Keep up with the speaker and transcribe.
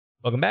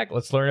Welcome back.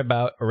 Let's learn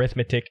about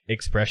arithmetic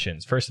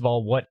expressions. First of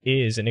all, what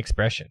is an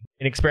expression?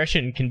 An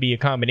expression can be a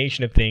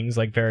combination of things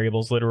like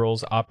variables,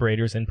 literals,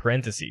 operators, and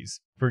parentheses.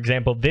 For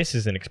example, this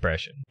is an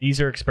expression. These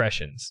are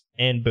expressions.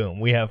 And boom,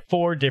 we have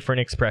 4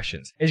 different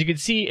expressions. As you can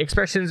see,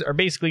 expressions are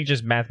basically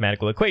just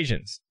mathematical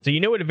equations. So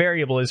you know what a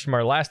variable is from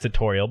our last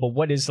tutorial, but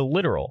what is a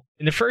literal?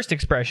 In the first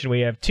expression,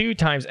 we have 2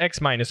 times x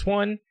minus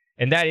 1,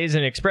 and that is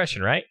an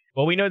expression, right?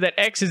 Well, we know that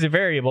x is a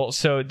variable,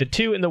 so the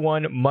 2 and the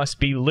 1 must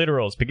be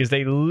literals because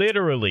they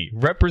literally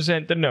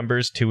represent the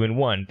numbers 2 and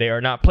 1. They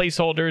are not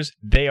placeholders,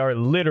 they are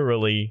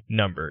literally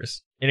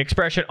numbers. An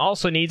expression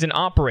also needs an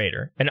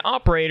operator. An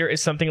operator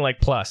is something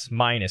like plus,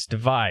 minus,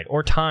 divide,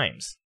 or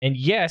times. And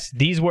yes,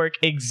 these work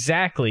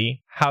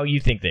exactly how you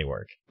think they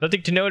work.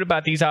 Something to note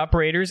about these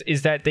operators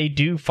is that they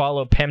do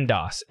follow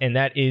PEMDAS, and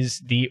that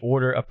is the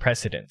order of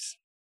precedence.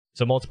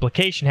 So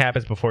multiplication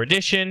happens before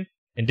addition,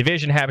 and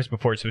division happens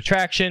before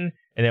subtraction,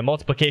 and then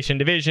multiplication and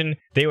division,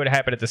 they would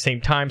happen at the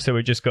same time, so it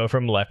would just go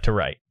from left to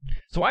right.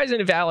 So why is an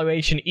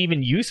evaluation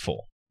even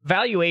useful?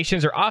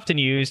 Valuations are often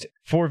used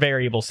for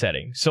variable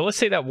setting. So let's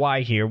say that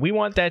y here, we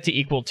want that to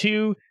equal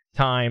 2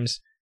 times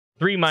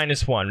 3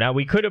 minus 1. Now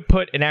we could have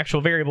put an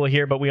actual variable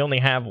here, but we only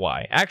have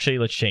y. Actually,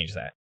 let's change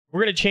that.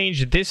 We're going to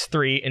change this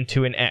 3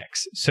 into an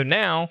x. So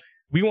now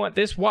we want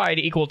this y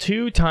to equal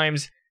 2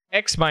 times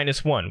x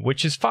minus 1,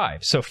 which is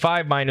 5. So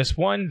 5 minus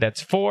 1,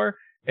 that's 4.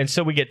 And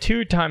so we get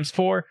 2 times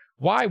 4,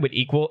 y would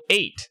equal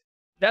 8.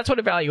 That's what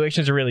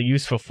evaluations are really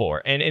useful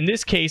for. And in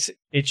this case,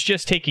 it's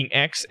just taking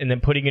x and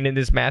then putting it in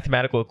this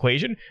mathematical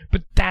equation,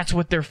 but that's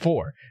what they're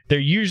for. They're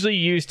usually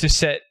used to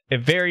set a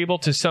variable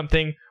to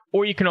something,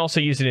 or you can also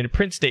use it in a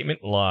print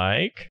statement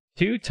like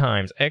 2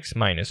 times x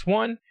minus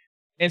 1.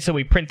 And so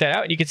we print that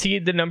out, and you can see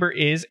the number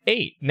is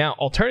 8. Now,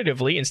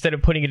 alternatively, instead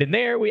of putting it in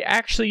there, we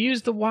actually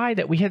use the y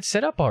that we had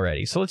set up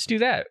already. So let's do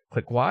that.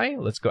 Click y,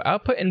 let's go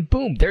output, and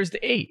boom, there's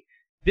the 8.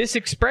 This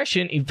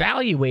expression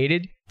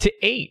evaluated to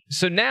 8.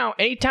 So now,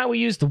 anytime we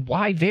use the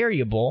y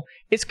variable,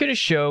 it's going to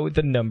show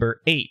the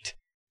number 8.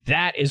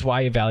 That is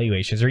why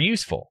evaluations are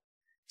useful.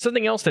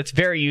 Something else that's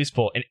very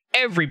useful and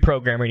every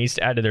programmer needs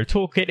to add to their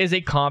toolkit is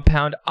a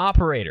compound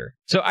operator.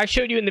 So I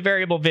showed you in the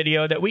variable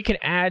video that we can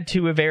add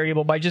to a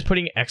variable by just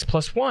putting x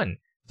plus 1.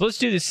 So let's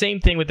do the same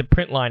thing with the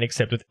print line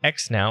except with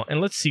x now,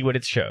 and let's see what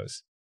it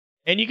shows.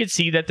 And you can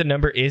see that the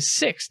number is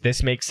 6.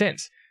 This makes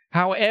sense.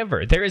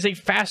 However, there is a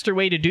faster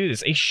way to do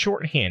this, a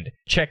shorthand.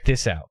 Check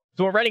this out.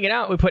 So we're writing it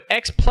out, we put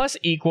x plus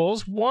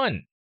equals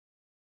 1.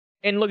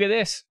 And look at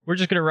this. We're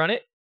just going to run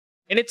it.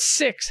 And it's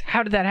 6.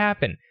 How did that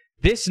happen?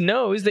 This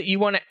knows that you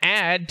want to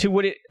add to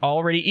what it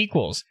already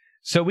equals.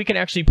 So we can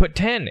actually put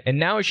 10, and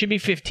now it should be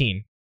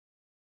 15.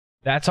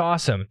 That's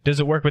awesome. Does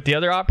it work with the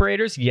other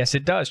operators? Yes,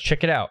 it does.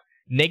 Check it out.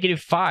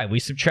 -5, we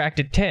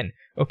subtracted 10.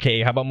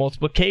 Okay, how about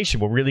multiplication?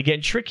 We're really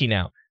getting tricky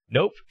now.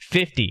 Nope,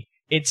 50.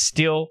 It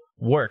still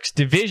works.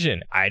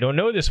 Division, I don't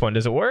know this one.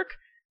 Does it work?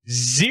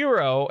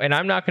 0, and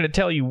I'm not going to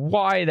tell you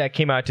why that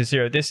came out to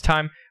 0 this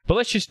time, but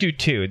let's just do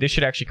 2. This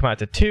should actually come out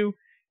to 2,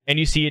 and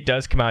you see it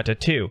does come out to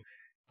 2.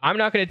 I'm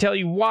not going to tell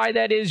you why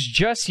that is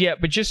just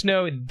yet, but just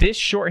know this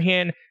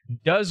shorthand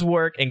does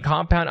work, and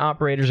compound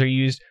operators are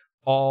used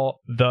all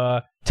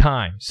the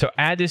time. So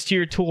add this to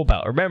your tool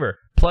belt. Remember,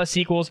 plus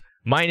equals,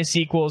 minus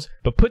equals,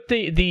 but put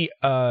the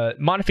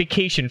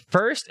modification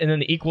first, and then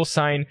the equal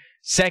sign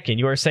second.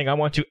 You are saying, I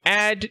want to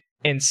add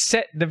and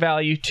set the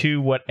value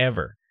to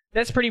whatever.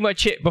 That's pretty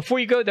much it. Before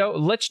you go, though,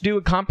 let's do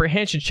a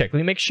comprehension check. Let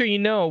me make sure you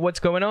know what's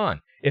going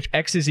on. If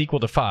x is equal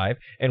to 5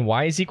 and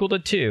y is equal to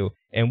 2,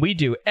 and we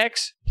do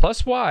x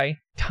plus y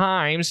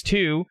times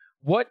 2,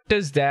 what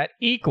does that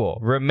equal?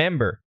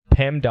 Remember,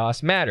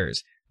 PEMDAS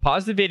matters.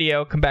 Pause the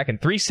video, come back in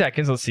 3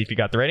 seconds. Let's see if you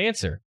got the right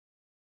answer.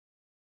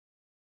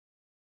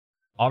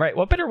 All right,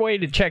 what better way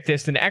to check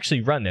this than to actually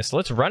run this?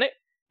 Let's run it,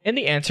 and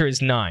the answer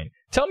is 9.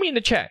 Tell me in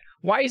the chat,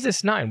 why is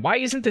this 9? Why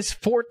isn't this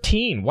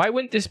 14? Why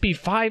wouldn't this be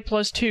 5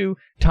 plus 2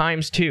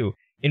 times 2?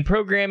 In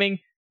programming,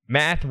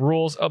 math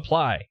rules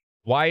apply.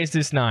 Why is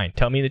this 9?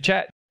 Tell me in the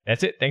chat.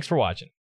 That's it. Thanks for watching.